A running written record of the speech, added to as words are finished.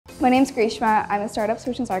My name's Greeshma. I'm a Startup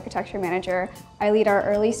Solutions Architecture Manager. I lead our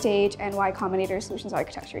early stage and Y Combinator Solutions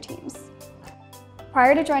Architecture teams.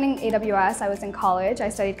 Prior to joining AWS, I was in college. I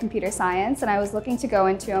studied computer science, and I was looking to go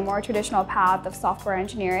into a more traditional path of software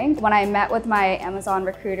engineering. When I met with my Amazon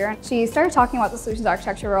recruiter, she started talking about the solutions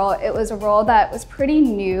architecture role. It was a role that was pretty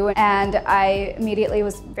new, and I immediately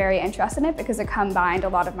was very interested in it because it combined a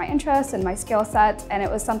lot of my interests and my skill set, and it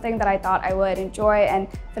was something that I thought I would enjoy and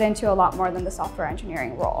fit into a lot more than the software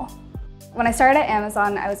engineering role. When I started at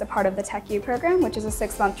Amazon, I was a part of the Tech U program, which is a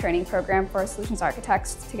 6-month training program for solutions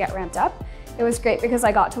architects to get ramped up. It was great because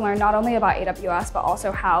I got to learn not only about AWS, but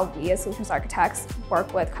also how we as solutions architects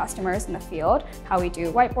work with customers in the field, how we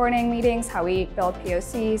do whiteboarding meetings, how we build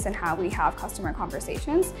POCs, and how we have customer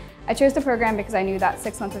conversations. I chose the program because I knew that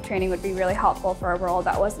 6 months of training would be really helpful for a role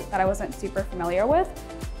that I wasn't super familiar with.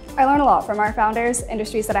 I learned a lot from our founders,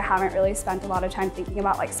 industries that I haven't really spent a lot of time thinking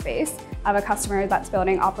about, like space. I have a customer that's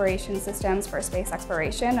building operation systems for space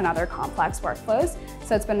exploration and other complex workflows.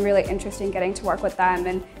 So it's been really interesting getting to work with them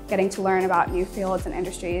and getting to learn about new fields and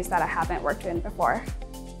industries that I haven't worked in before.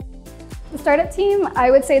 The startup team,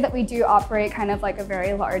 I would say that we do operate kind of like a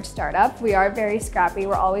very large startup. We are very scrappy.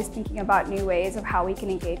 We're always thinking about new ways of how we can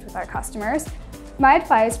engage with our customers. My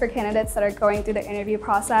advice for candidates that are going through the interview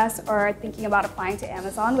process or thinking about applying to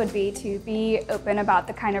Amazon would be to be open about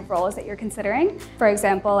the kind of roles that you're considering. For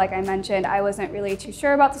example, like I mentioned, I wasn't really too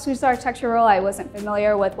sure about the solutions architecture role. I wasn't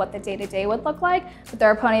familiar with what the day-to-day would look like, but there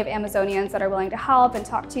are plenty of Amazonians that are willing to help and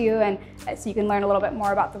talk to you, and so you can learn a little bit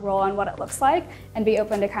more about the role and what it looks like, and be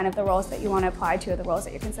open to kind of the roles that you want to apply to or the roles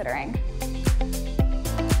that you're considering.